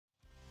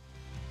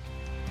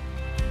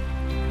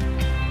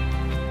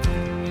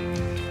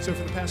So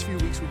for the past few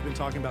weeks, we've been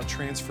talking about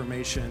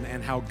transformation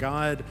and how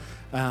God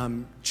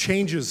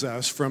changes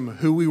us from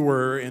who we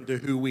were into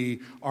who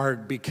we are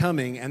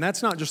becoming. And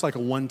that's not just like a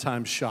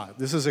one-time shot.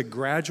 This is a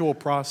gradual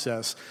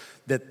process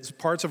that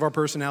parts of our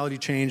personality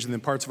change and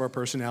then parts of our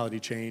personality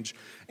change,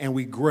 and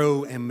we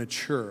grow and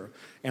mature.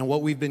 And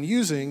what we've been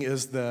using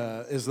is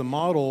the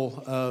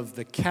model of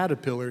the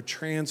caterpillar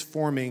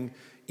transforming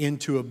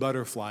into a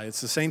butterfly.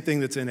 It's the same thing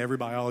that's in every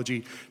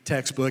biology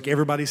textbook.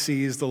 Everybody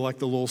sees the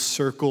little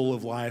circle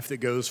of life that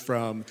goes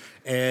from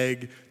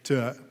egg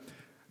to,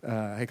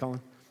 hey Colin?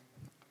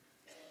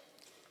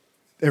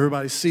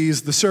 Everybody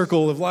sees the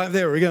circle of life.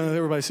 There we go.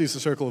 Everybody sees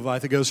the circle of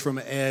life. It goes from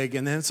egg,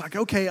 and then it's like,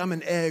 okay, I'm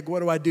an egg. What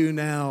do I do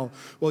now?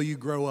 Well, you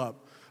grow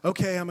up.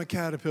 Okay, I'm a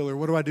caterpillar.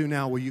 What do I do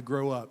now? Well, you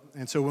grow up.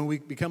 And so when we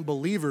become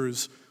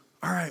believers,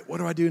 all right, what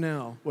do I do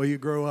now? Well, you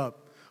grow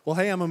up. Well,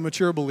 hey, I'm a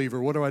mature believer.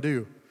 What do I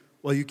do?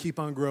 Well, you keep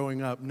on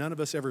growing up. None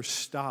of us ever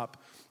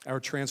stop our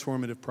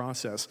transformative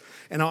process.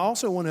 And I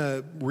also want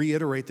to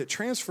reiterate that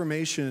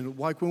transformation,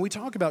 like when we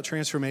talk about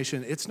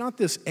transformation, it's not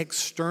this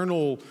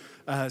external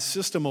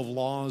system of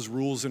laws,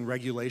 rules, and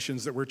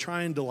regulations that we're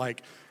trying to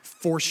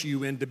force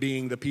you into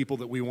being the people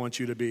that we want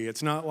you to be.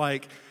 It's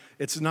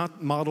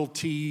not Model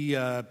T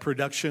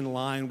production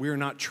line. We're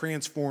not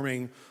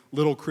transforming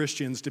little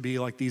Christians to be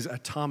like these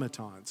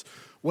automatons.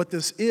 What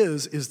this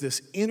is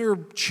this inner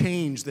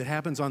change that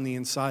happens on the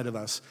inside of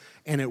us,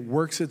 and it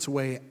works its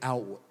way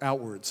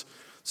outwards.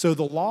 So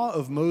the law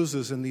of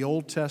Moses in the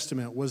Old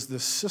Testament was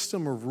this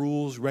system of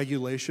rules,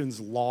 regulations,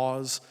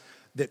 laws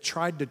that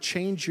tried to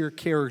change your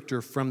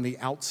character from the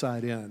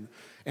outside in.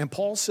 And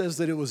Paul says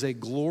that it was a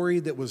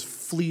glory that was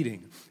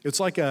fleeting. It's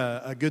like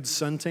a good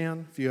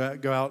suntan. If you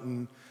go out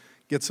and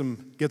get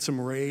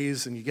some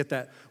rays and you get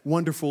that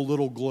wonderful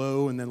little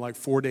glow, and then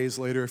 4 days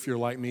later, if you're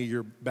like me,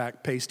 you're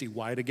back pasty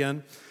white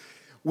again.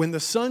 When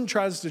the sun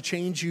tries to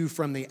change you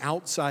from the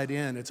outside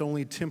in, it's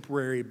only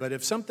temporary. But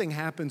if something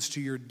happens to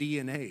your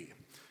DNA,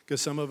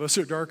 because some of us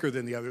are darker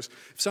than the others,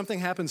 if something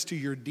happens to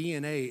your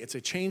DNA, it's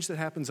a change that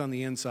happens on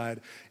the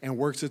inside and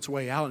works its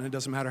way out. And it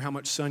doesn't matter how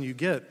much sun you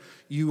get,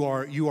 you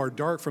are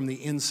dark from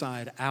the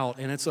inside out.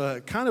 And it's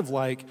a kind of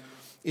like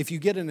if you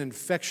get an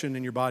infection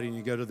in your body and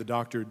you go to the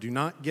doctor, do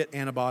not get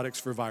antibiotics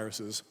for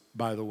viruses,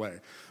 by the way.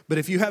 But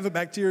if you have a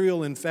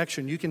bacterial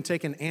infection, you can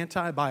take an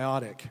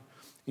antibiotic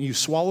and you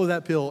swallow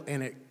that pill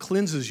and it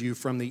cleanses you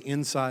from the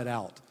inside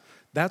out.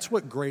 That's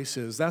what grace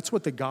is. That's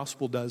what the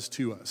gospel does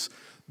to us.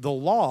 The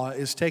law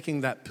is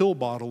taking that pill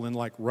bottle and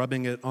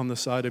rubbing it on the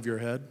side of your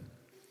head.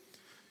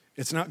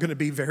 It's not going to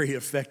be very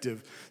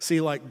effective. See,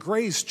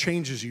 grace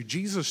changes you.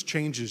 Jesus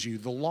changes you.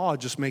 The law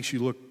just makes you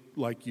look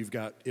like you've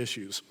got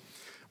issues.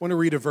 I want to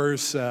read a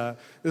verse.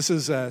 This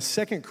is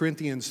 2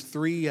 Corinthians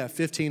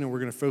 3:15, and we're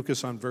going to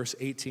focus on verse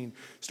 18.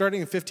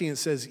 Starting in 15, it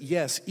says,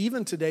 "Yes,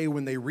 even today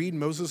when they read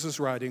Moses'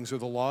 writings or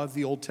the law of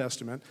the Old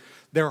Testament,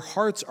 their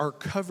hearts are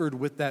covered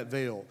with that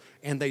veil,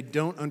 and they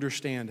don't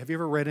understand." Have you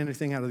ever read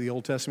anything out of the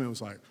Old Testament? It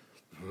was like,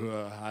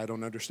 I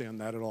don't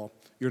understand that at all.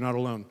 You're not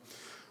alone.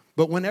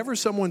 But whenever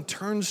someone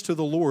turns to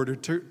the Lord or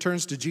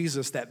turns to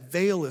Jesus, that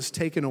veil is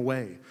taken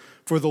away.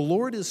 For the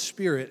Lord is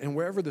spirit, and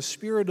wherever the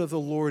spirit of the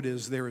Lord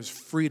is, there is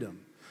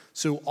freedom.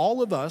 So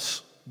all of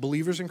us,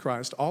 believers in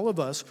Christ, all of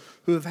us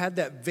who have had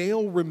that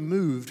veil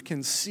removed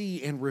can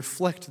see and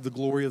reflect the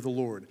glory of the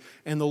Lord.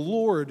 And the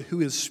Lord,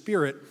 who is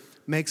spirit,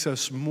 makes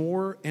us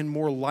more and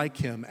more like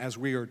him as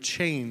we are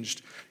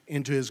changed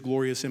into his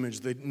glorious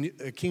image.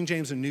 The King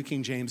James and New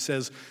King James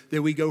says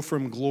that we go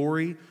from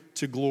glory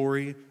to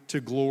glory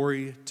to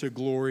glory to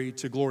glory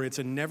to glory. It's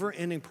a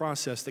never-ending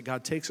process that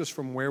God takes us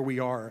from where we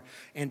are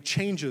and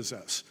changes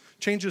us.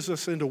 Changes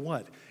us into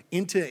what?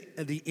 Into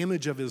the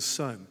image of his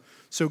Son.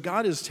 So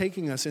God is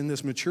taking us in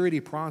this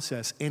maturity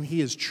process, and he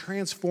is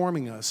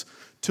transforming us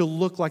to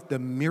look like the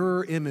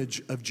mirror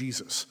image of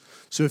Jesus.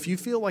 So if you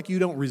feel like you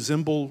don't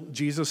resemble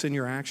Jesus in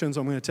your actions,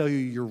 I'm going to tell you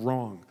you're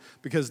wrong,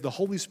 because the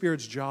Holy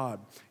Spirit's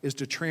job is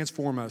to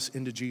transform us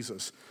into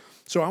Jesus.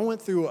 So I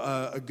went through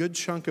a good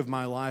chunk of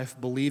my life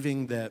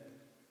believing that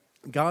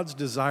God's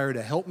desire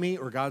to help me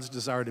or God's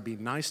desire to be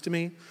nice to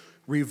me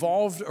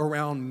revolved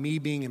around me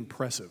being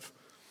impressive.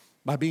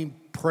 By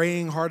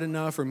praying hard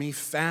enough or me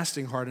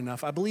fasting hard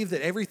enough, I believe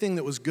that everything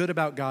that was good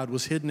about God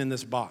was hidden in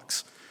this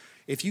box.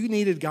 If you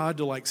needed God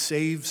to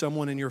save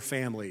someone in your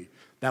family,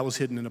 that was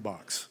hidden in a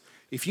box.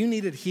 If you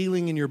needed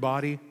healing in your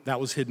body, that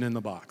was hidden in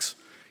the box.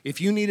 If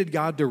you needed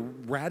God to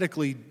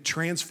radically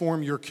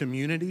transform your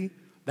community,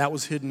 that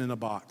was hidden in a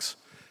box.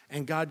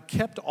 And God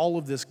kept all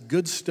of this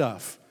good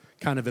stuff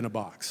kind of in a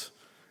box.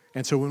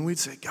 And so when we'd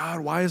say,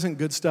 God, why isn't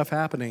good stuff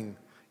happening?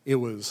 It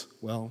was,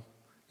 well,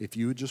 if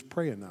you would just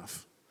pray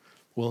enough.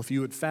 Well, if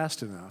you would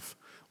fast enough,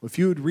 well, if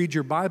you would read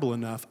your Bible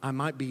enough, I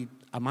might be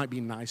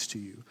nice to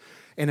you.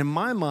 And in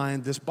my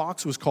mind, this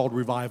box was called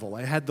revival.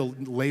 It had the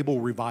label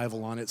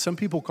revival on it. Some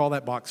people call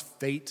that box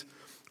fate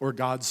or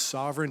God's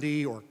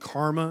sovereignty or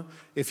karma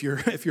if you're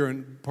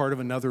in part of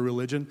another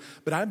religion.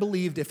 But I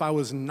believed if I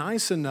was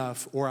nice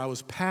enough or I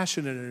was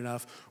passionate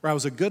enough or I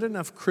was a good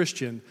enough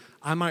Christian,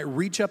 I might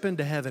reach up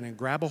into heaven and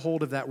grab a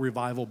hold of that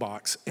revival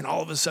box. And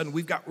all of a sudden,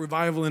 we've got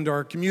revival into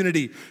our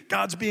community.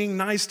 God's being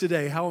nice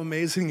today. How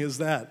amazing is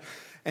that?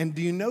 And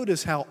do you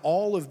notice how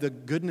all of the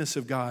goodness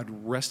of God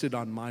rested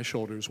on my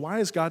shoulders? Why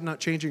is God not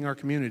changing our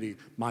community?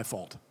 My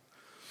fault.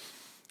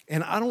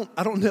 And I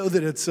don't know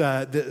that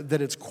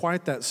it's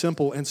quite that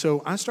simple. And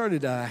so I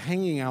started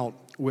hanging out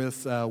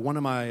with one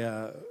of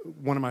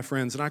my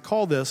friends, and I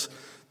call this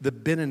the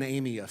Ben and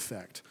Amy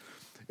effect.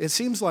 It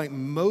seems like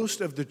most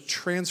of the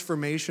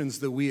transformations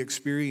that we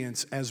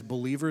experience as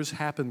believers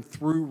happen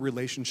through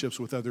relationships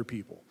with other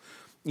people.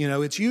 You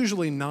know, it's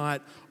usually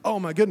not, oh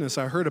my goodness,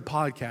 I heard a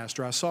podcast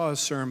or I saw a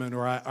sermon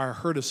or I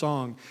heard a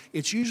song.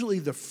 It's usually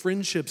the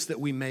friendships that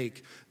we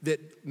make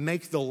that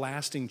make the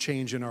lasting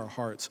change in our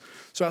hearts.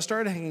 So I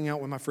started hanging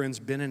out with my friends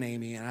Ben and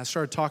Amy, and I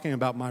started talking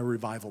about my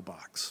revival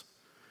box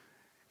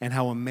and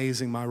how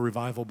amazing my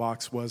revival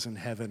box was in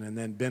heaven. And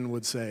then Ben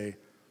would say,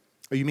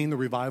 oh, you mean the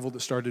revival that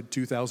started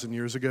 2,000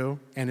 years ago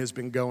and has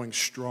been going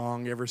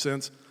strong ever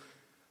since?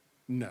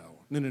 No.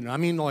 I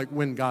mean, like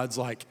when God's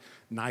like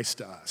nice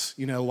to us,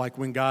 you know, like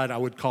when God, I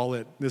would call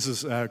it, this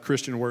is a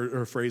Christian word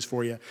or phrase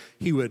for you,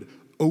 he would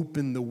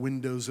open the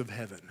windows of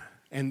heaven.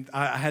 And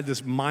I had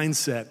this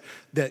mindset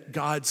that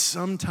God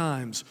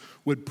sometimes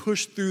would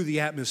push through the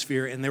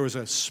atmosphere and there was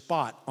a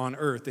spot on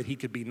earth that he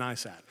could be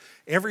nice at.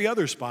 Every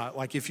other spot,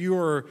 like have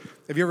you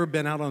ever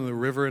been out on the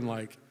river and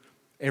like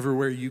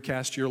everywhere you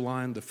cast your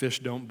line, the fish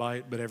don't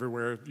bite, but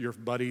everywhere your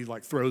buddy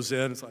like throws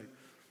in, it's like,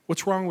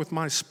 what's wrong with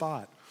my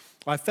spot?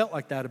 Well, I felt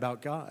like that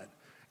about God.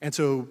 And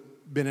so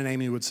Ben and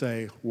Amy would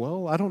say,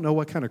 well, I don't know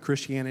what kind of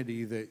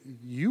Christianity that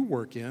you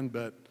work in,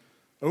 but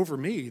over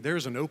me,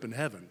 there's an open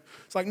heaven.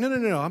 It's like,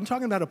 no. I'm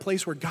talking about a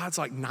place where God's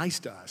like nice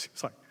to us.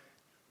 It's like,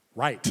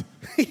 right.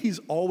 He's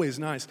always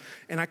nice.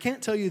 And I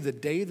can't tell you the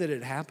day that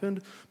it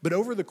happened, but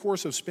over the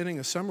course of spending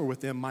a summer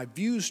with them, my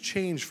views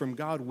changed from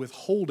God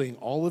withholding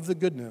all of the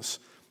goodness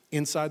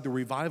inside the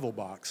revival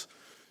box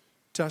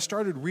to I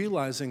started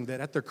realizing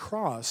that at the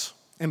cross,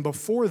 and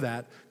before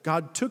that,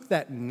 God took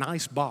that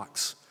nice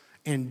box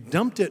and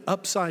dumped it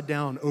upside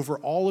down over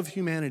all of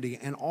humanity.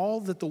 And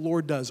all that the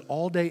Lord does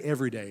all day,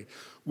 every day,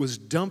 was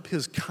dump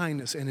his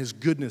kindness and his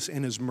goodness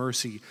and his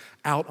mercy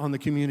out on the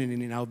community.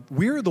 Now,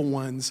 we're the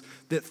ones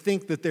that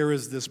think that there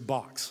is this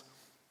box.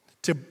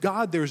 To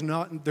God, there's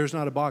not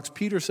a box.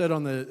 Peter said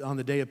on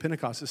the day of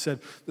Pentecost, it said,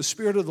 the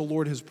Spirit of the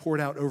Lord has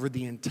poured out over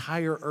the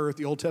entire earth.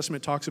 The Old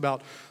Testament talks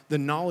about the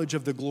knowledge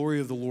of the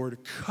glory of the Lord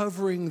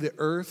covering the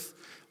earth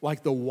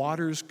like the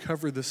waters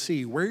cover the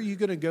sea. Where are you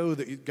going to go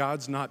that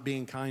God's not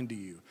being kind to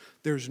you?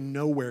 There's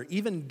nowhere.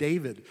 Even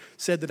David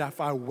said that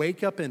if I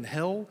wake up in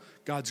hell,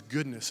 God's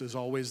goodness is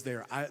always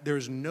there.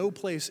 There's no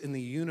place in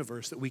the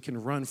universe that we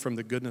can run from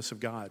the goodness of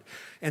God.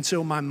 And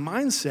so my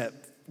mindset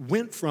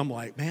went from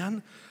like,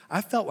 man, I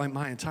felt like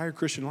my entire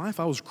Christian life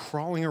I was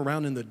crawling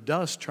around in the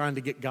dust trying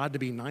to get God to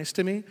be nice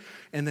to me.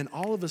 And then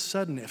all of a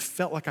sudden it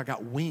felt like I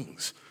got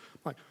wings.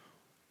 Like,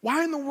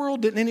 why in the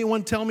world didn't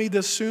anyone tell me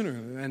this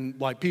sooner? And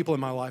like people in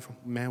my life,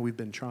 man, we've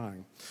been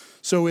trying.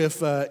 So if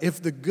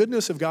the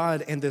goodness of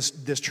God and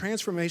this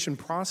transformation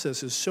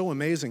process is so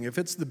amazing, if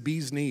it's the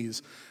bee's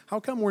knees, how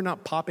come we're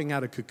not popping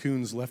out of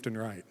cocoons left and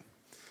right?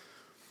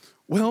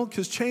 Well,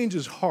 because change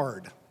is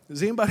hard.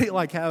 Does anybody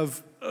like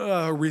have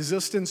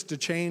resistance to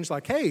change?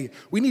 Like, hey,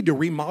 we need to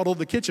remodel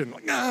the kitchen.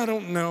 Like, I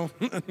don't know.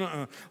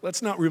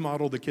 Let's not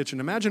remodel the kitchen.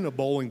 Imagine a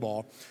bowling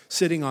ball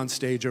sitting on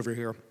stage over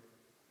here.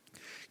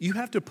 You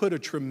have to put a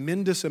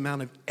tremendous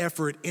amount of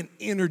effort and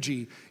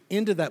energy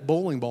into that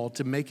bowling ball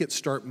to make it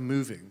start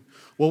moving.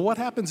 Well, what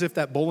happens if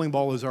that bowling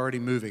ball is already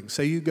moving?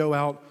 Say you go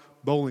out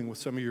bowling with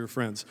some of your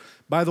friends.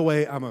 By the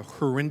way, I'm a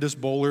horrendous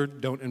bowler.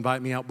 Don't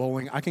invite me out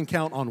bowling. I can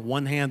count on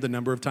one hand the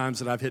number of times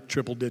that I've hit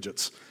triple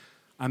digits.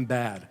 I'm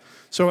bad.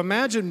 So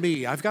imagine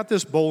me. I've got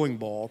this bowling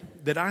ball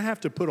that I have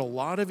to put a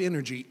lot of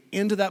energy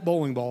into that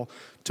bowling ball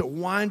to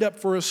wind up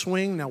for a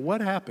swing. Now,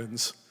 what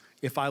happens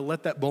if I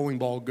let that bowling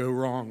ball go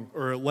wrong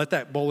or let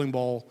that bowling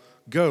ball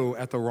go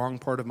at the wrong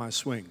part of my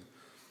swing?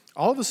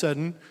 All of a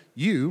sudden,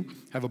 you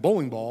have a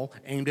bowling ball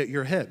aimed at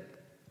your head.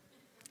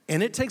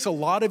 And it takes a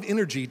lot of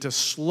energy to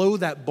slow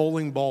that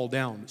bowling ball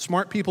down.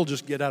 Smart people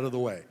just get out of the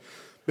way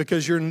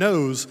because your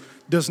nose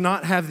does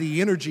not have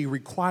the energy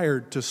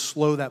required to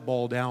slow that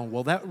ball down.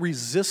 Well, that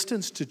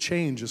resistance to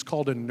change is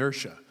called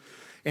inertia.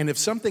 And if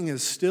something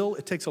is still,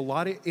 it takes a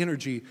lot of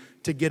energy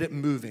to get it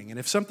moving. And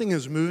if something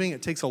is moving,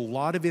 it takes a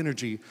lot of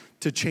energy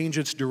to change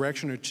its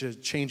direction or to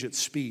change its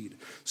speed.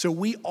 So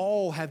we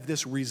all have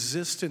this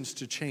resistance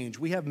to change.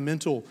 We have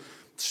mental,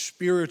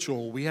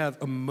 spiritual, we have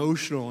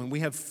emotional, and we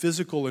have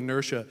physical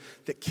inertia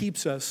that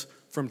keeps us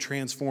from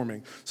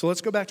transforming. So let's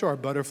go back to our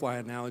butterfly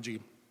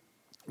analogy.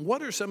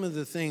 What are some of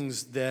the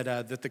things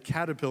that the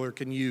caterpillar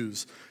can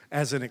use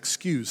as an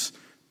excuse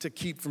to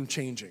keep from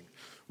changing?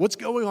 What's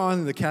going on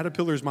in the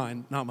caterpillar's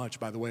mind? Not much,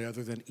 by the way,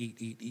 other than eat,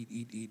 eat, eat,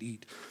 eat, eat,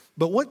 eat.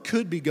 But what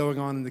could be going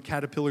on in the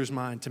caterpillar's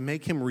mind to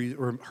make him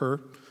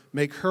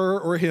make her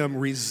or him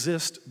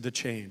resist the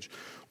change?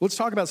 Let's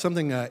talk about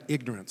something,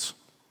 ignorance.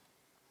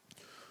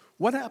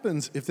 What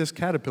happens if this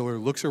caterpillar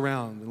looks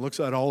around and looks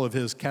at all of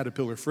his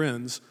caterpillar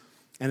friends,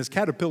 and his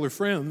caterpillar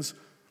friends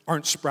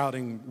aren't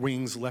sprouting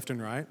wings left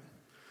and right?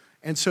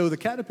 And so the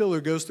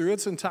caterpillar goes through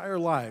its entire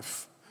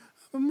life.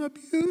 I'm a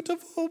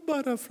beautiful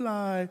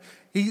butterfly.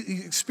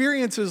 He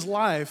experiences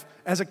life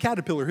as a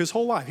caterpillar his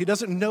whole life. He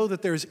doesn't know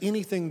that there's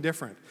anything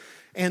different.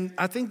 And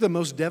I think the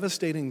most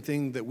devastating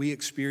thing that we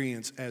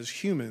experience as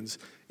humans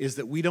is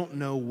that we don't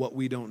know what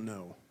we don't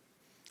know.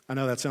 I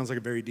know that sounds like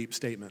a very deep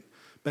statement,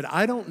 but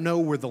I don't know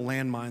where the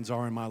landmines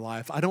are in my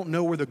life. I don't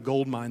know where the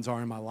gold mines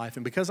are in my life.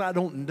 And because I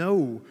don't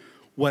know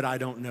what I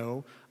don't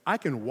know, I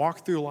can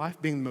walk through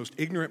life being the most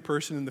ignorant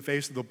person in the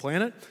face of the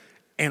planet,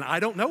 and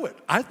I don't know it.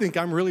 I think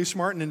I'm really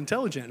smart and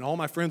intelligent, and all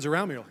my friends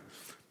around me are like,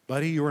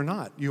 buddy, you are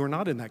not. You are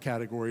not in that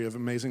category of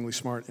amazingly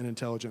smart and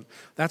intelligent.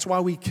 That's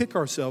why we kick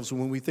ourselves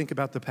when we think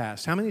about the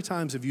past. How many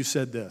times have you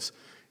said this?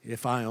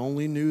 If I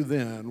only knew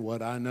then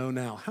what I know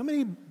now. How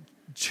many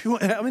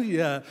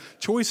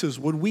choices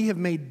would we have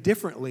made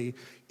differently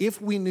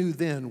if we knew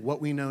then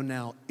what we know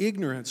now?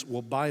 Ignorance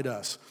will bite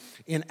us.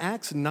 In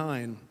Acts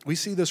 9, we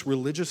see this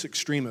religious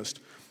extremist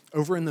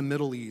over in the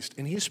Middle East,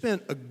 and he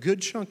spent a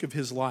good chunk of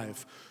his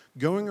life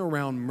going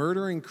around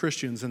murdering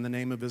Christians in the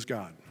name of his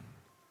God.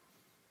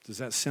 Does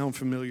that sound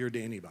familiar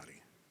to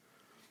anybody?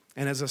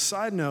 And as a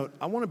side note,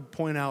 I want to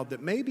point out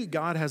that maybe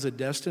God has a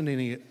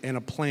destiny and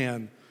a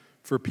plan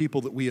for people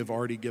that we have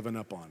already given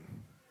up on.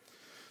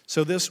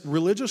 So this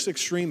religious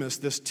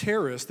extremist, this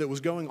terrorist that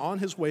was going on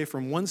his way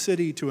from one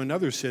city to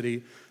another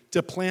city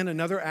to plan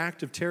another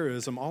act of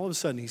terrorism, all of a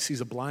sudden he sees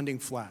a blinding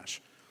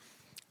flash.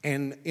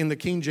 And in the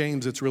King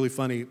James, it's really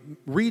funny.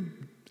 Read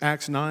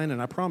Acts 9,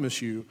 and I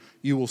promise you,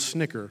 you will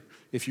snicker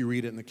if you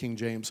read it in the King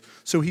James.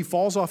 So he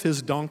falls off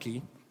his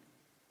donkey.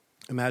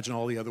 Imagine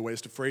all the other ways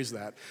to phrase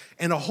that.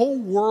 And a whole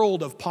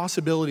world of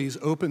possibilities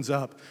opens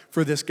up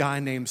for this guy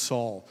named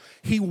Saul.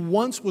 He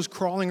once was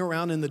crawling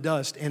around in the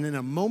dust, and in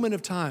a moment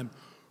of time,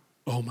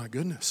 oh my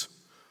goodness,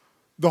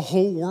 the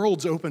whole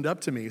world's opened up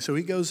to me. So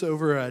he goes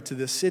over to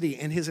this city,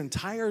 and his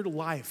entire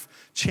life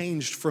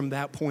changed from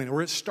that point,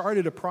 or it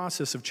started a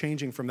process of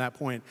changing from that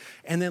point.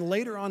 And then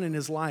later on in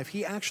his life,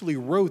 he actually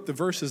wrote the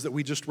verses that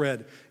we just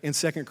read in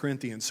 2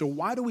 Corinthians. So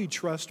why do we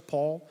trust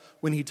Paul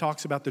when he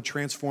talks about the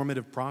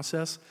transformative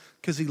process?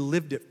 Because he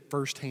lived it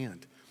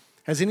firsthand.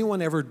 Has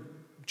anyone ever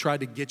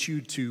tried to get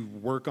you to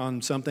work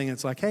on something?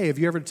 It's like, hey, have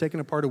you ever taken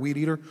apart a weed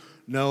eater?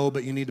 No,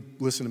 but you need to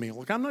listen to me.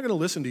 Look, I'm not going to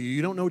listen to you.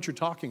 You don't know what you're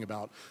talking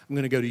about. I'm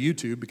going to go to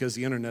YouTube because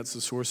the internet's the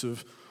source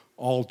of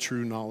all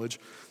true knowledge.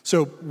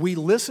 So we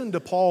listen to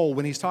Paul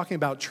when he's talking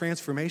about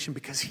transformation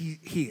because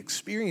he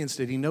experienced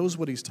it. He knows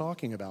what he's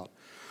talking about.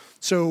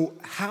 So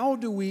how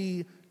do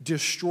we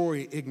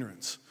destroy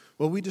ignorance?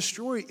 Well, we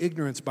destroy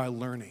ignorance by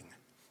learning.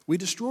 We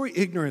destroy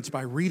ignorance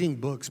by reading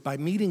books, by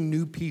meeting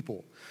new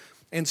people.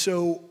 And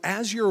so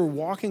as you're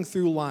walking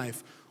through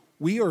life,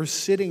 we are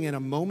sitting in a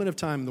moment of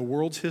time in the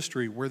world's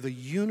history where the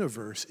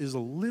universe is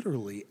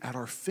literally at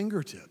our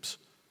fingertips.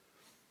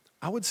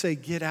 I would say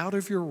get out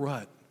of your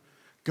rut.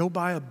 Go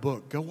buy a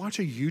book. Go watch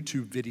a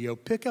YouTube video.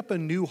 Pick up a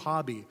new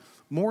hobby.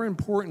 More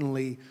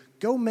importantly,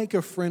 go make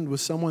a friend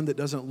with someone that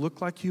doesn't look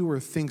like you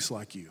or thinks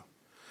like you.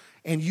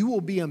 And you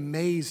will be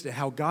amazed at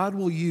how God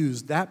will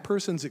use that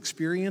person's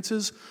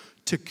experiences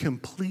to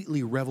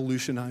completely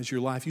revolutionize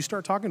your life. You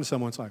start talking to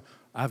someone, it's like,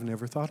 I've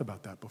never thought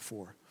about that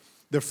before.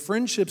 The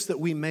friendships that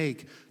we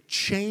make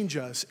change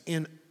us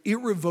in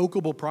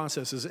irrevocable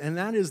processes, and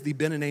that is the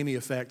Ben and Amy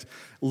effect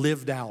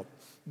lived out.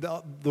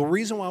 The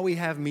reason why we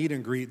have meet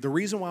and greet, the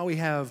reason why we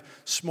have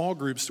small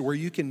groups to where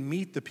you can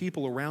meet the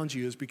people around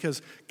you is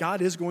because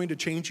God is going to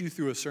change you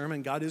through a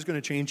sermon. God is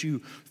going to change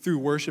you through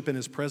worship in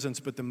His presence.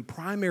 But the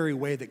primary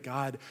way that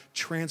God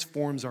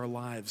transforms our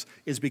lives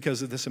is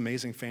because of this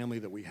amazing family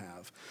that we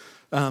have.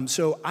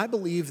 So I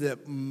believe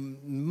that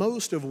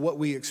most of what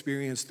we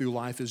experience through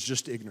life is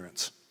just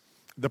ignorance.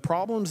 The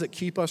problems that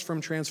keep us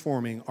from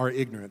transforming are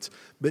ignorance.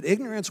 But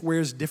ignorance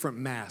wears different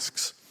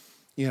masks.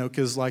 You know,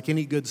 because like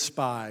any good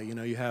spy, you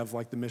know, you have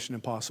like the Mission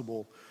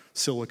Impossible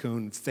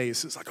silicone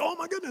face. It's like, oh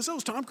my goodness, that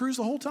was Tom Cruise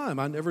the whole time.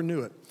 I never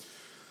knew it.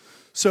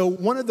 So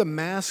one of the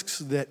masks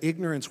that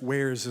ignorance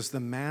wears is the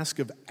mask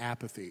of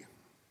apathy.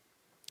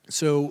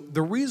 So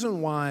the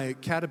reason why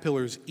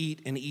caterpillars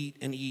eat and eat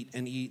and eat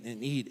and eat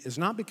and eat is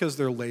not because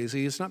they're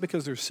lazy. It's not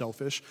because they're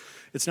selfish.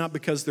 It's not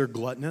because they're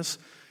gluttonous.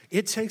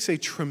 It takes a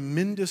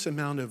tremendous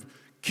amount of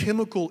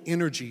chemical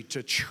energy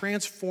to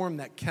transform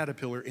that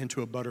caterpillar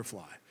into a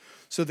butterfly.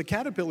 So the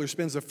caterpillar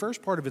spends the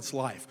first part of its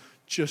life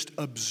just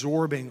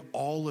absorbing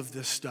all of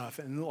this stuff.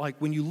 And like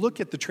when you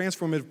look at the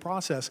transformative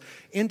process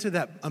into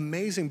that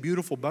amazing,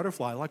 beautiful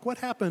butterfly, like what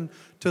happened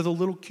to the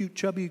little cute,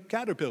 chubby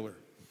caterpillar?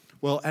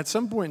 Well, at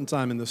some point in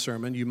time in the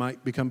sermon, you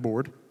might become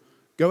bored.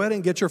 Go ahead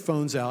and get your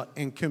phones out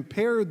and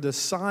compare the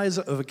size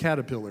of a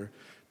caterpillar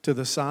to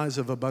the size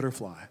of a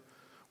butterfly.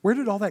 Where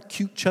did all that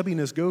cute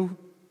chubbiness go?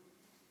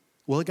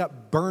 Well, it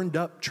got burned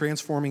up,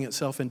 transforming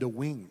itself into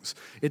wings.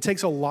 It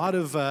takes a lot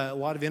of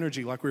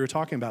energy, like we were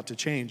talking about, to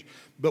change.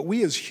 But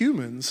we as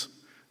humans,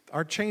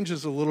 our change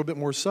is a little bit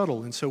more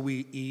subtle. And so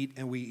we eat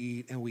and we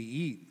eat and we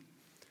eat.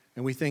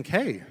 And we think,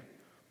 hey,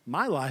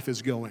 my life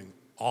is going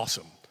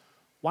awesome.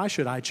 Why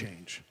should I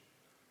change?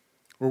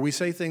 Or we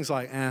say things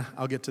like,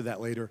 I'll get to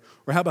that later.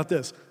 Or how about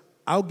this?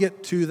 I'll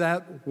get to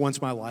that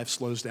once my life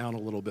slows down a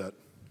little bit.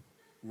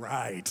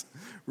 Right.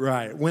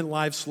 When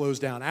life slows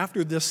down.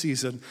 After this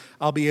season,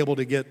 I'll be able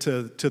to get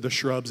to the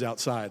shrubs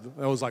outside.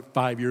 That was like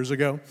 5 years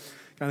ago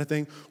kind of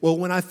thing. Well,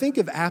 when I think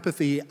of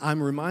apathy,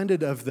 I'm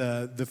reminded of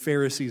the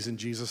Pharisees in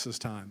Jesus'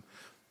 time.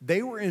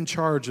 They were in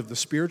charge of the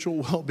spiritual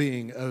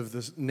well-being of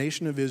the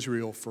nation of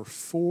Israel for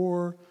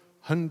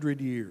 400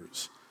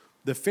 years.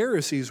 The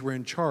Pharisees were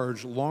in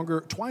charge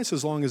twice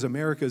as long as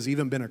America's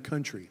even been a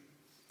country.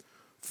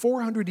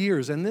 400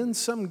 years, and then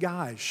some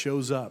guy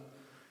shows up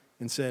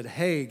and said,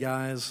 hey,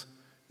 guys,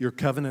 your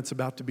covenant's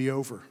about to be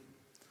over.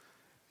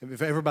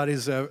 If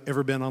everybody's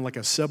ever been on like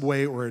a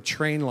subway or a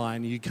train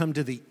line, you come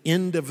to the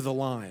end of the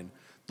line.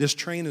 This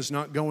train is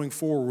not going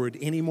forward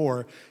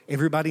anymore.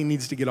 Everybody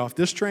needs to get off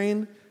this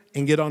train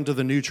and get onto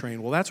the new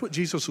train. Well, that's what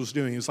Jesus was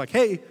doing. He was like,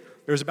 hey,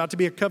 there's about to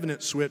be a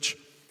covenant switch.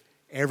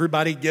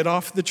 Everybody get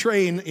off the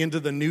train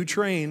into the new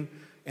train.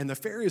 And the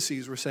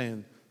Pharisees were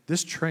saying,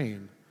 this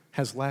train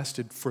has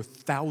lasted for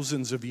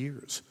thousands of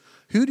years.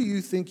 Who do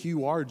you think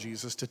you are,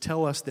 Jesus, to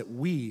tell us that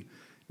we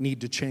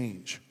need to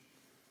change?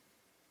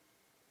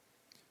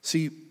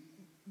 See,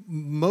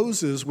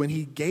 Moses, when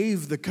he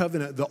gave the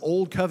covenant, the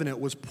old covenant,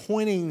 was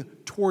pointing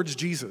towards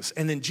Jesus.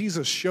 And then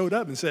Jesus showed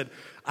up and said,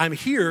 I'm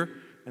here.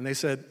 And they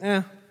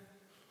said,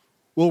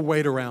 we'll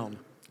wait around.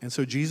 And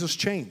so Jesus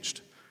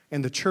changed.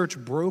 And the church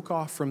broke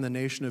off from the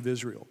nation of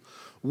Israel.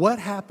 What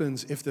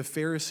happens if the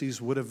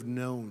Pharisees would have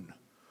known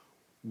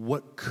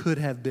what could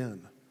have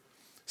been?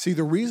 See,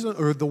 the reason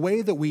or the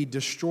way that we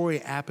destroy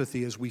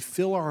apathy is we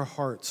fill our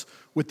hearts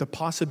with the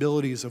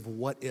possibilities of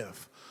what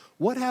if.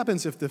 What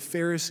happens if the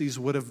Pharisees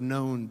would have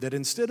known that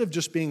instead of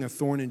just being a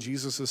thorn in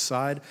Jesus'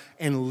 side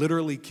and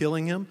literally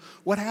killing him,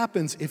 what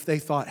happens if they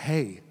thought,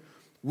 hey,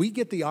 we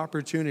get the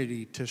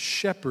opportunity to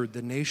shepherd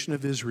the nation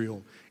of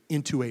Israel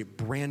into a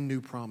brand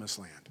new promised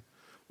land?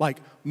 Like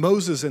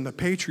Moses and the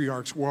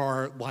patriarchs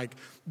were like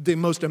the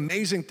most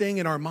amazing thing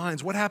in our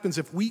minds. What happens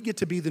if we get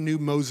to be the new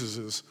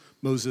Moseses?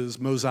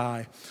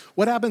 Mosai.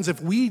 What happens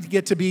if we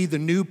get to be the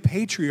new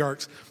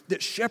patriarchs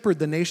that shepherd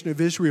the nation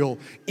of Israel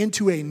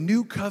into a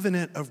new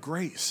covenant of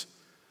grace?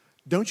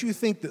 Don't you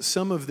think that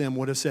some of them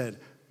would have said,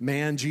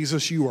 man,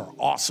 Jesus, you are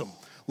awesome.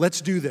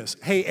 Let's do this.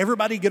 Hey,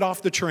 everybody get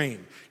off the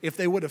train. If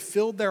they would have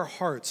filled their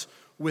hearts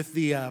with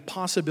the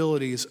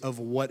possibilities of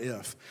what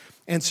if.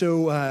 And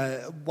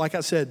so, like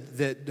I said,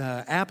 that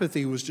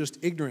apathy was just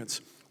ignorance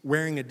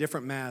wearing a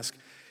different mask.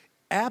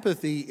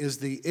 Apathy is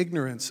the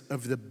ignorance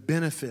of the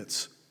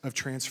benefits of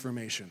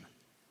transformation.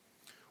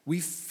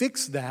 We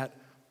fix that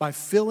by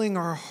filling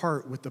our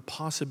heart with the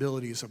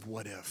possibilities of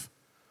what if.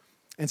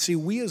 And see,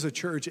 we as a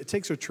church, it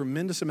takes a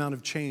tremendous amount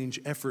of change,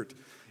 effort,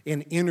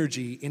 and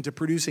energy into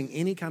producing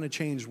any kind of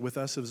change with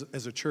us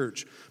as a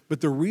church.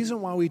 But the reason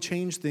why we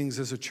change things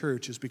as a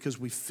church is because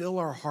we fill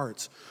our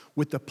hearts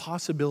with the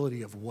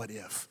possibility of what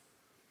if.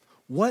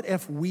 What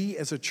if we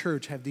as a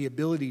church have the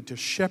ability to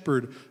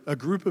shepherd a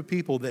group of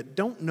people that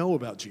don't know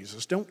about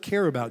Jesus, don't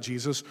care about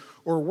Jesus,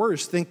 or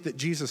worse, think that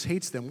Jesus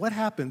hates them? What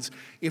happens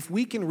if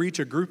we can reach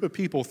a group of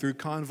people through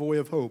Convoy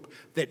of Hope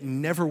that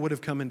never would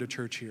have come into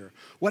church here?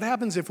 What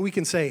happens if we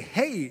can say,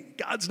 hey,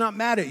 God's not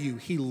mad at you,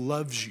 he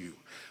loves you?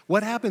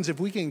 What happens if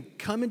we can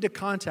come into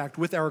contact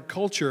with our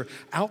culture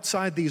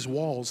outside these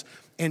walls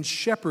and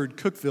shepherd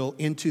Cookeville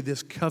into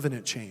this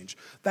covenant change?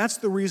 That's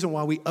the reason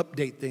why we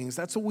update things.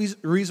 That's the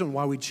reason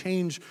why we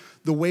change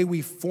the way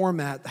we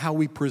format how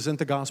we present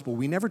the gospel.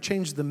 We never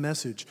change the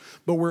message,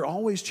 but we're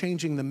always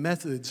changing the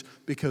methods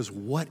because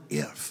what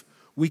if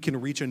we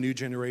can reach a new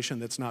generation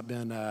that's not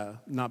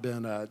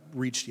been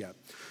reached yet?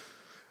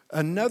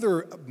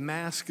 Another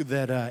mask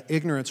that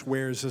ignorance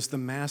wears is the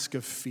mask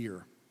of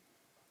fear.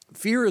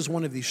 Fear is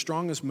one of the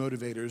strongest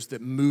motivators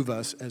that move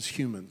us as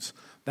humans.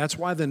 That's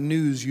why the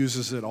news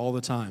uses it all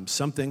the time.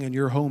 Something in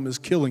your home is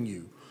killing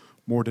you.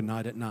 More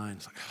tonight at 9.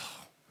 It's like,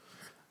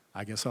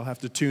 I guess I'll have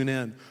to tune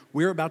in.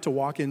 We're about to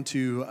walk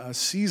into a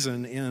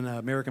season in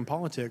American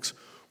politics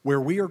where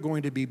we are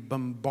going to be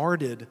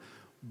bombarded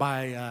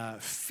by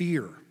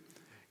fear.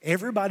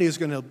 Everybody is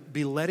going to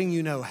be letting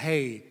you know,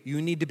 hey,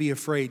 you need to be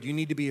afraid, you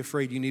need to be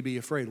afraid, you need to be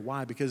afraid.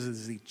 Why? Because it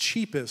is the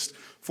cheapest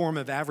form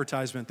of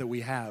advertisement that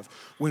we have.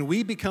 When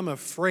we become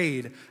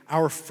afraid,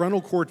 our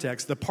frontal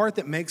cortex, the part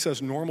that makes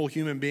us normal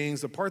human beings,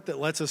 the part that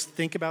lets us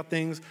think about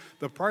things,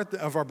 the part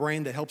of our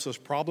brain that helps us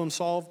problem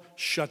solve,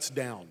 shuts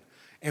down.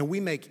 And we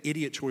make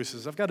idiot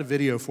choices. I've got a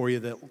video for you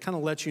that kind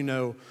of lets you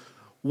know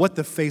what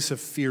the face of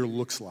fear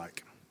looks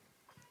like.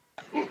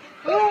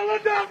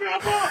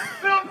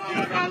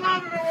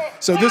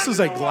 So this is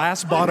a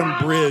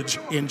glass-bottom bridge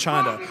in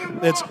China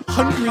that's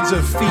hundreds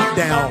of feet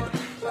down.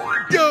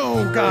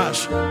 Oh,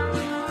 gosh.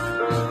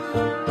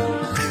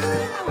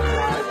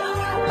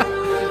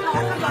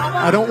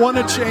 I don't want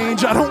to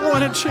change. I don't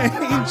want to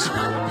change.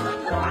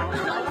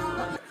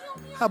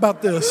 How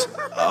about this?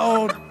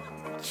 Oh,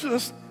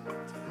 just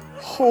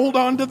hold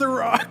on to the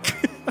rock.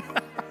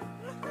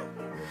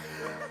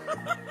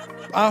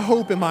 I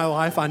hope in my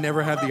life I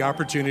never had the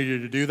opportunity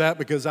to do that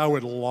because I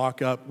would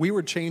lock up. We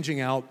were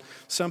changing out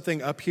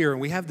something up here, and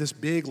we have this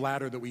big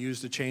ladder that we use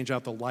to change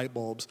out the light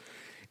bulbs.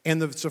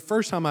 And it's the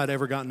first time I'd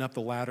ever gotten up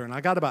the ladder, and I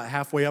got about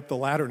halfway up the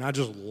ladder, and I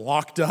just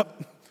locked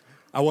up.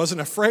 I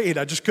wasn't afraid.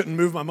 I just couldn't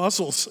move my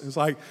muscles. It's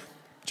like,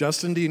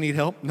 Justin, do you need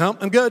help? No,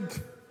 I'm good. Do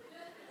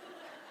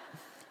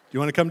you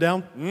want to come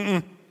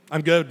down?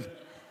 I'm good.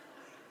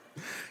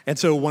 And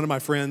so one of my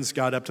friends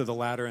got up to the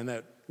ladder, and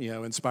that,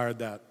 inspired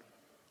that.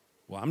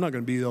 Well, I'm not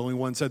going to be the only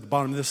one at the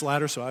bottom of this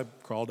ladder, so I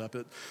crawled up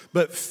it.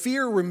 But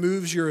fear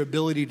removes your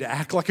ability to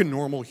act like a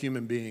normal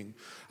human being.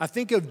 I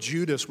think of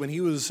Judas when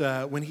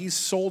he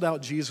sold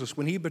out Jesus,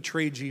 when he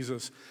betrayed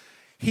Jesus.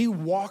 He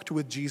walked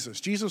with Jesus.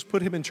 Jesus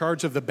put him in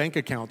charge of the bank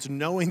accounts,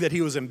 knowing that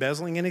he was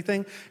embezzling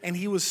anything, and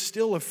he was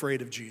still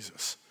afraid of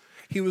Jesus.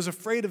 He was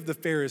afraid of the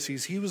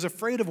Pharisees. He was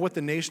afraid of what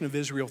the nation of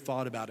Israel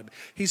thought about him.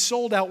 He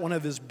sold out one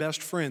of his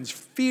best friends.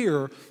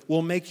 Fear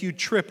will make you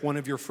trip one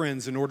of your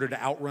friends in order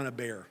to outrun a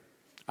bear.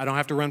 I don't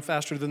have to run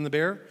faster than the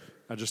bear.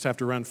 I just have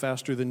to run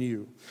faster than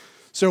you.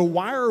 So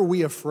why are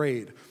we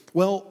afraid?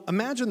 Well,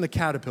 imagine the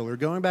caterpillar.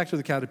 Going back to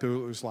the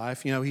caterpillar's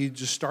life, he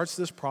just starts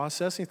this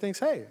process and he thinks,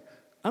 hey,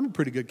 I'm a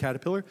pretty good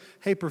caterpillar.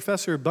 Hey,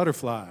 Professor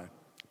Butterfly,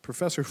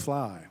 Professor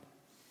Fly,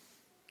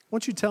 why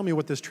don't you tell me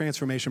what this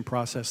transformation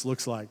process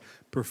looks like?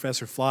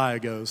 Professor Fly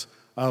goes,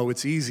 oh,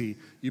 it's easy.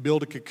 You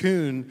build a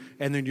cocoon,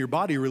 and then your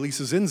body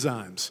releases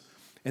enzymes.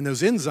 And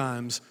those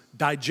enzymes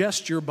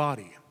digest your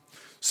body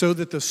so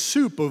that the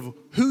soup of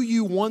who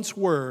you once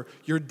were,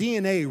 your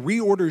DNA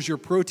reorders your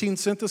protein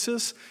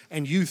synthesis,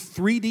 and you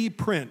 3D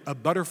print a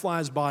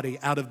butterfly's body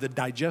out of the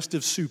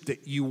digestive soup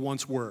that you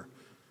once were.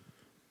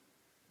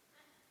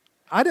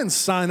 I didn't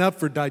sign up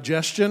for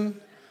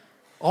digestion.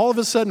 All of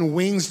a sudden,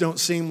 wings don't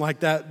seem like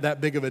that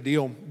big of a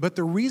deal. But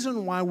the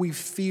reason why we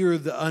fear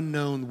the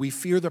unknown, we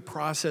fear the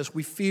process,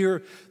 we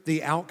fear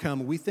the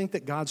outcome, we think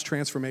that God's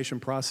transformation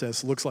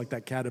process looks like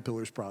that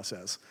caterpillar's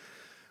process.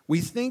 We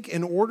think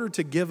in order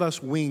to give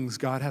us wings,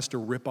 God has to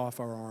rip off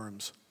our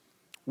arms.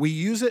 We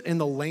use it in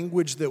the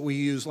language that we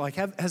use. Like,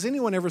 has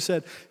anyone ever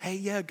said, hey,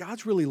 yeah,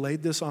 God's really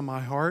laid this on my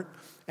heart?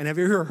 And have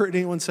you ever heard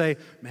anyone say,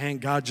 man,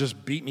 God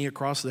just beat me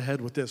across the head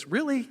with this?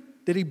 Really?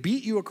 Did he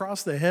beat you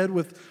across the head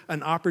with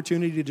an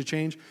opportunity to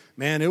change?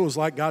 Man, it was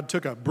like God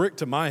took a brick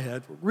to my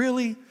head.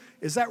 Really?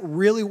 Is that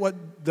really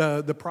what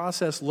the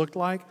process looked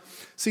like?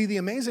 See, the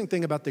amazing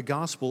thing about the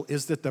gospel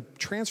is that the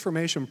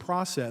transformation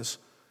process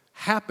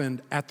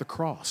happened at the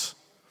cross.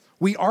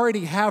 We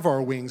already have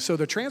our wings. So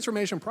the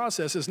transformation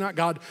process is not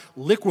God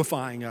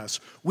liquefying us.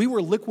 We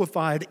were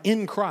liquefied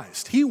in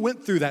Christ. He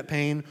went through that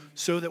pain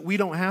so that we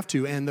don't have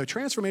to. And the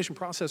transformation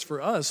process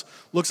for us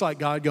looks like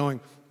God going,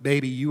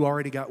 baby, you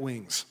already got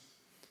wings.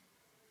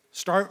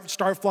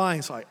 Start flying.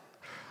 It's like,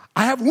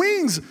 I have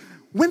wings.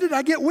 When did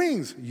I get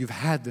wings? You've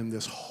had them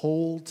this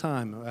whole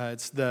time.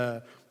 It's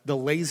the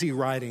lazy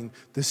writing.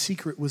 The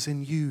secret was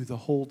in you the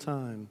whole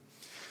time.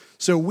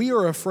 So we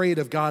are afraid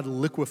of God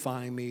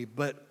liquefying me,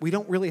 but we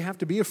don't really have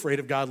to be afraid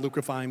of God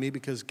liquefying me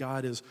because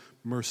God is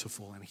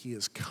merciful and he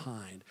is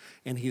kind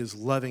and he is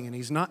loving and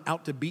he's not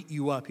out to beat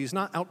you up. He's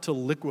not out to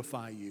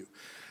liquefy you.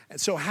 And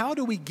so how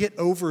do we get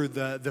over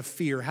the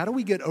fear? How do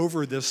we get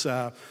over this,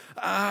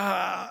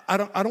 I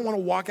don't want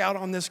to walk out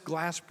on this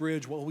glass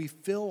bridge? Well, we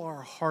fill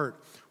our heart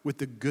with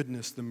the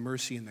goodness, the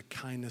mercy, and the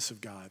kindness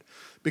of God.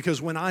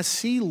 Because when I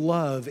see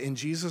love in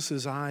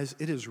Jesus' eyes,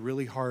 it is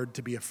really hard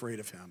to be afraid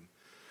of him.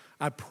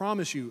 I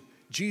promise you,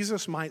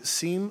 Jesus might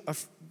seem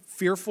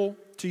fearful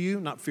to you,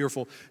 not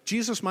fearful.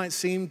 Jesus might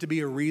seem to be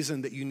a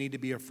reason that you need to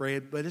be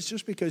afraid, but it's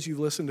just because you've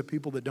listened to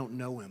people that don't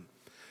know him.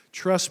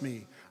 Trust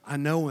me, I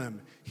know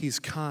him. He's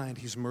kind,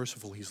 he's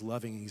merciful, he's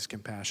loving, he's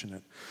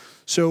compassionate.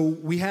 So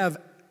we have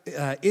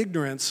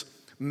ignorance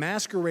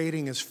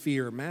masquerading as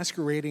fear,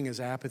 masquerading as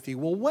apathy.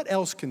 Well, what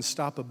else can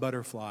stop a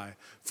butterfly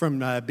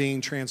from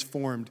being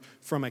transformed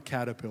from a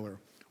caterpillar?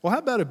 Well, how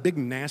about a big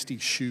nasty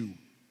shoe?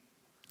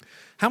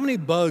 How many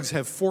bugs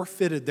have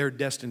forfeited their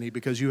destiny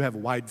because you have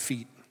wide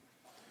feet?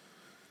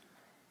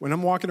 When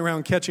I'm walking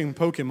around catching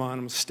Pokemon,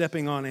 I'm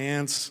stepping on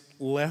ants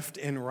left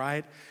and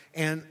right,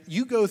 and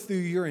you go through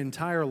your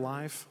entire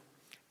life,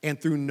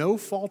 and through no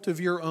fault of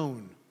your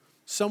own,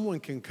 someone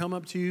can come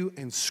up to you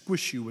and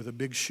squish you with a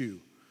big shoe.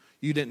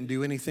 You didn't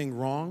do anything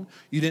wrong.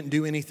 You didn't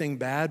do anything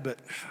bad, but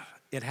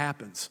it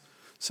happens.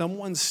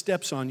 Someone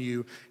steps on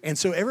you, and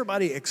so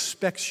everybody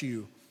expects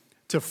you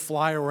to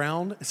fly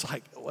around. It's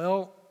like,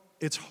 well,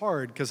 it's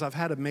hard because I've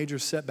had a major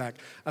setback.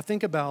 I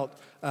think about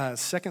 2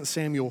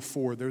 Samuel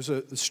 4. There's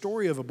a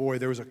story of a boy.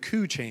 There was a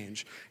coup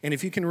change. And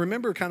if you can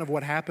remember kind of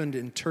what happened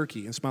in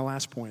Turkey, it's my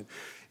last point.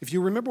 If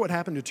you remember what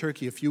happened to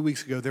Turkey a few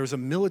weeks ago, there was a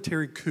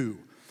military coup.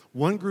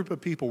 One group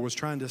of people was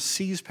trying to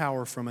seize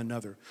power from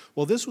another.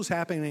 Well, this was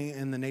happening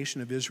in the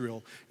nation of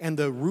Israel, and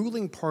the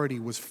ruling party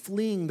was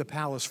fleeing the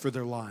palace for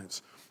their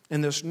lives.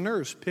 And this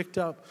nurse picked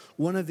up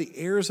one of the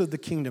heirs of the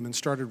kingdom and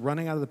started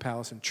running out of the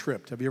palace and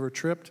tripped. Have you ever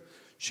tripped?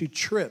 She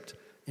tripped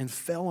and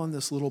fell on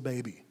this little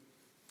baby.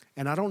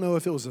 And I don't know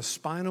if it was a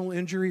spinal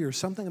injury or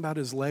something about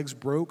his legs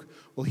broke.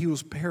 Well, he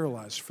was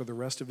paralyzed for the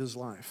rest of his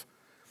life.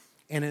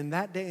 And in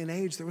that day and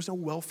age, there was no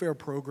welfare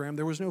program.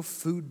 There was no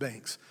food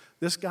banks.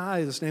 This guy,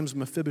 his name's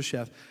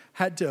Mephibosheth,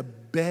 had to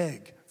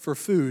beg for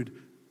food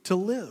to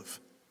live.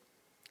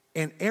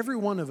 And every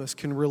one of us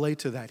can relate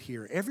to that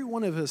here. Every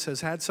one of us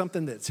has had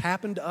something that's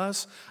happened to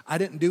us. I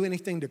didn't do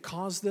anything to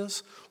cause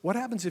this. What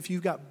happens if you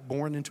got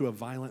born into a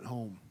violent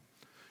home?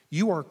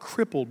 You are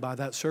crippled by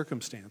that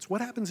circumstance. What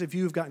happens if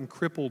you've gotten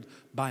crippled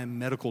by a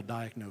medical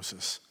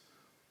diagnosis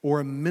or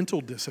a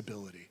mental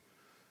disability?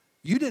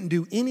 You didn't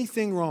do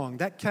anything wrong.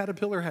 That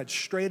caterpillar had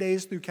straight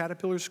A's through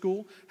caterpillar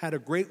school, had a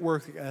great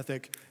work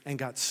ethic, and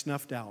got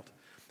snuffed out.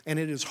 And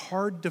it is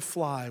hard to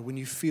fly when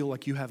you feel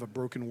like you have a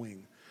broken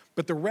wing.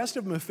 But the rest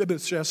of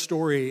Mephibosheth's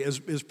story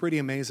is pretty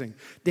amazing.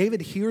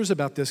 David hears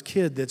about this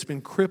kid that's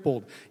been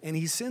crippled, and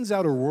he sends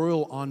out a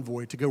royal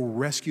envoy to go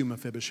rescue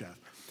Mephibosheth.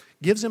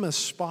 Gives him a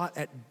spot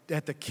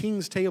at the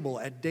king's table,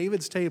 at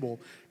David's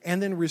table,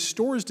 and then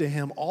restores to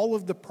him all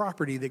of the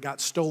property that got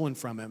stolen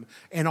from him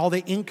and all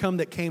the income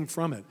that came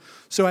from it.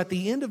 So at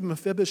the end of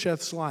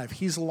Mephibosheth's life,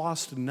 he's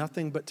lost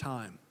nothing but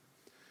time.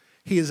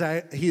 He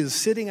is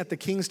sitting at the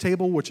king's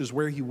table, which is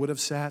where he would have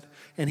sat,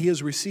 and he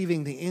is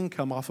receiving the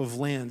income off of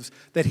lands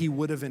that he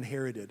would have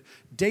inherited.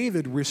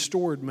 David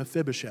restored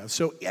Mephibosheth.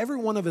 So every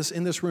one of us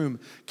in this room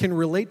can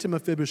relate to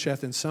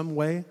Mephibosheth in some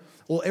way.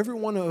 Well, every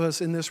one of us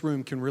in this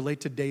room can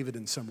relate to David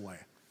in some way.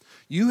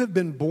 You have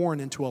been born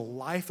into a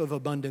life of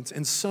abundance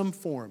in some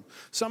form.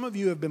 Some of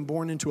you have been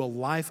born into a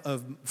life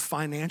of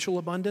financial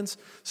abundance.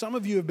 Some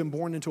of you have been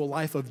born into a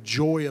life of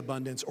joy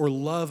abundance or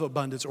love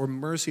abundance or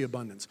mercy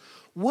abundance.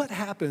 What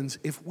happens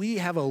if we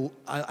have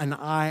an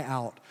eye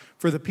out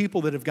for the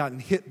people that have gotten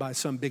hit by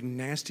some big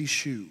nasty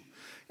shoe,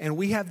 and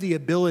we have the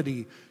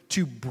ability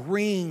to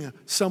bring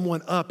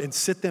someone up and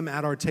sit them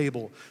at our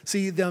table?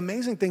 See, the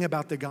amazing thing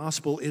about the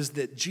gospel is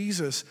that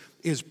Jesus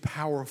is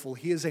powerful.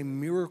 He is a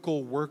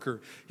miracle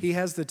worker. He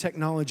has the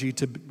technology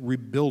to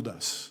rebuild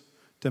us,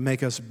 to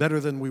make us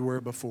better than we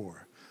were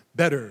before.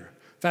 Better,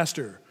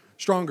 faster,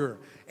 stronger.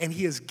 And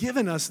he has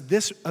given us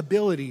this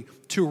ability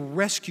to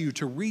rescue,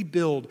 to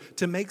rebuild,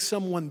 to make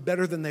someone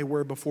better than they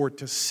were before,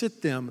 to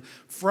sit them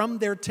from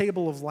their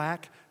table of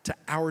lack to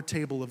our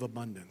table of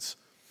abundance.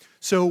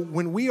 So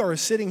when we are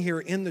sitting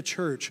here in the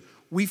church,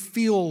 we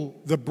feel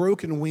the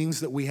broken wings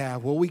that we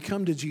have. Well, we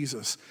come to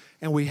Jesus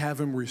and we have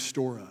him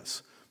restore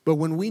us. But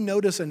when we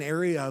notice an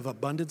area of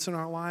abundance in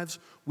our lives,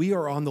 we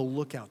are on the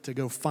lookout to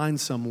go find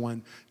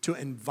someone to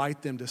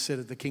invite them to sit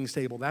at the King's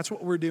table. That's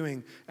what we're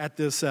doing at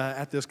this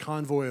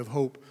Convoy of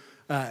Hope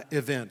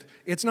event.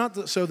 It's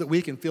not so that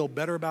we can feel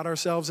better about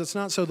ourselves. It's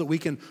not so that we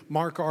can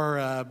mark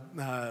our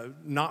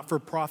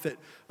not-for-profit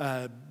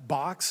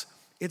box.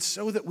 It's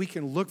so that we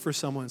can look for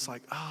someone. It's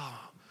like,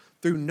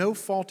 through no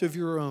fault of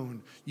your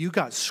own, you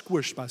got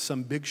squished by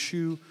some big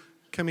shoe.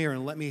 Come here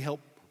and let me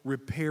help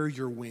repair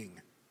your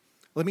wing.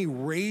 Let me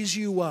raise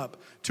you up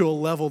to a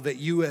level that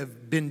you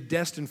have been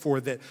destined for,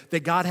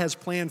 that God has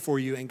planned for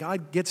you. And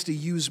God gets to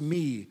use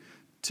me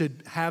to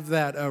have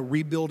that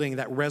rebuilding,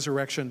 that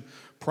resurrection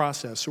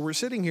process. So we're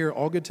sitting here,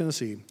 Allgood,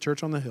 Tennessee,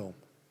 Church on the Hill.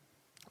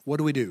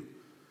 What do?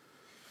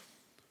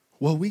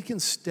 Well, we can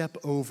step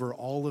over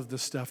all of the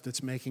stuff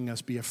that's making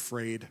us be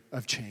afraid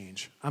of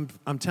change.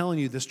 I'm telling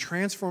you, this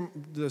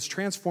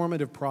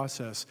transformative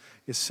process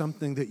is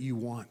something that you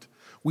want.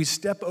 We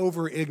step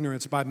over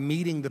ignorance by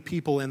meeting the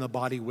people in the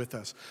body with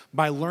us,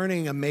 by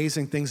learning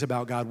amazing things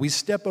about God. We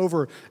step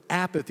over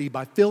apathy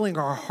by filling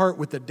our heart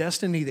with the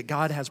destiny that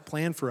God has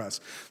planned for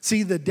us.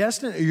 See, the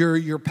destiny,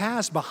 your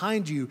past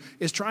behind you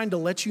is trying to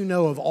let you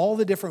know of all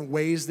the different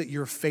ways that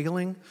you're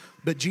failing,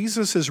 but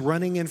Jesus is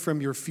running in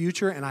from your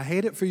future, and I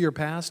hate it for your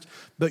past,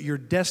 but your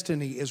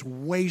destiny is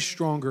way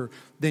stronger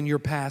than your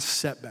past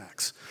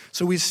setbacks.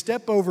 So we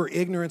step over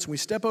ignorance, we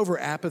step over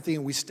apathy,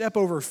 and we step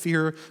over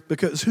fear,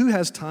 because who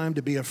has time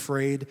to be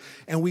afraid?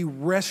 And we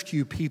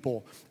rescue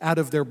people out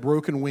of their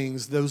broken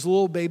wings, those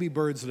little baby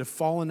birds that have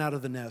fallen out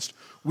of the nest.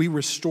 We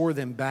restore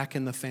them back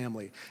in the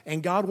family.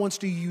 And God wants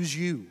to use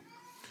you.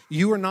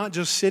 You are not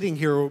just sitting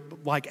here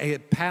like a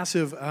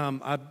passive, I'm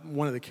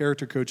one of the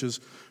character coaches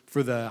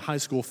for the high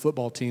school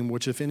football team,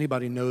 which if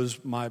anybody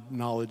knows my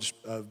knowledge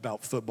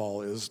about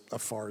football is a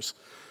farce.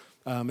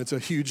 It's a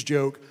huge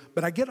joke.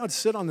 But I get to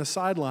sit on the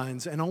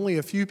sidelines, and only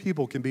a few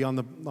people can be on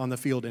the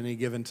field at any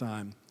given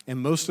time. And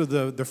most of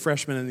the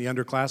freshmen and the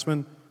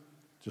underclassmen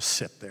just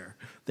sit there.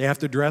 They have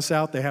to dress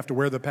out. They have to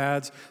wear the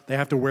pads. They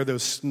have to wear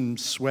those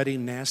sweaty,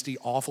 nasty,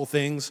 awful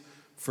things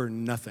for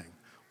nothing.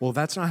 Well,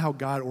 that's not how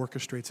God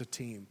orchestrates a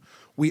team.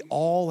 We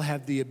all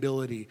have the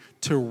ability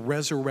to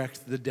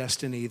resurrect the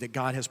destiny that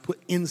God has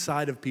put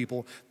inside of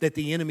people that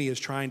the enemy is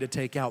trying to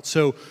take out.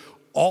 So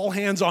all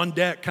hands on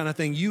deck kind of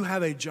thing. You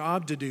have a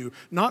job to do,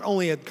 not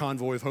only at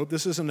Convoy of Hope.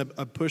 This isn't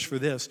a push for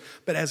this,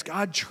 but as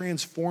God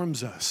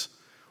transforms us,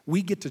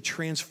 we get to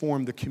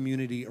transform the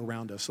community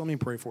around us. Let me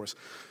pray for us.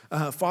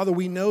 Father,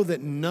 we know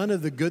that none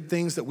of the good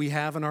things that we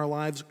have in our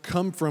lives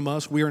come from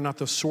us. We are not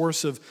the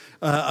source of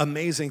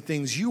amazing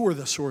things. You are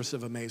the source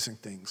of amazing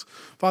things.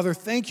 Father,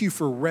 thank you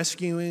for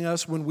rescuing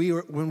us when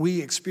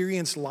we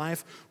experience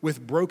life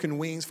with broken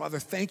wings. Father,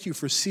 thank you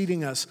for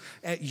seating us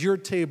at your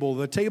table,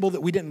 the table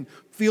that we didn't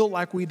feel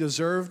like we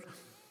deserved,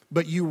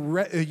 but you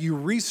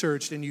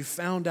researched and you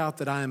found out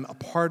that I am a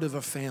part of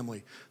a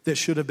family that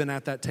should have been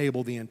at that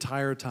table the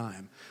entire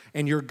time.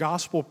 And your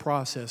gospel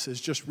process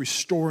is just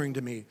restoring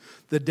to me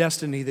the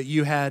destiny that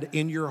you had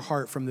in your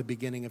heart from the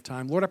beginning of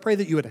time. Lord, I pray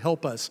that you would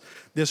help us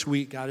this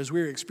week, God, as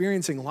we're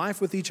experiencing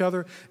life with each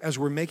other, as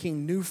we're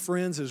making new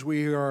friends, as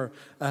we are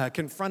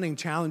confronting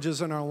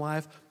challenges in our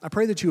life. I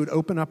pray that you would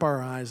open up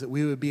our eyes, that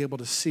we would be able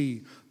to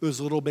see those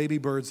little baby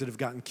birds that have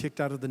gotten kicked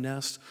out of the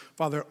nest.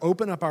 Father,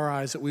 open up our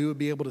eyes that we would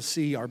be able to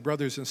see our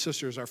brothers and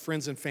sisters, our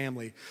friends and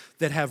family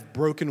that have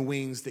broken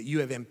wings, that you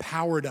have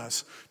empowered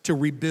us to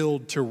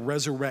rebuild, to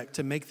resurrect,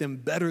 to make them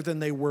better than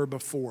they were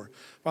before.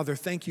 Father,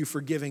 thank you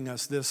for giving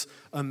us this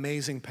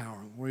amazing power.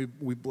 We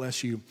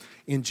bless you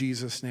in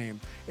Jesus' name.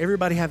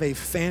 Everybody have a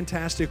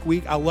fantastic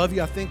week. I love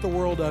you. I think the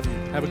world of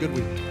you. Have a good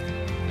week.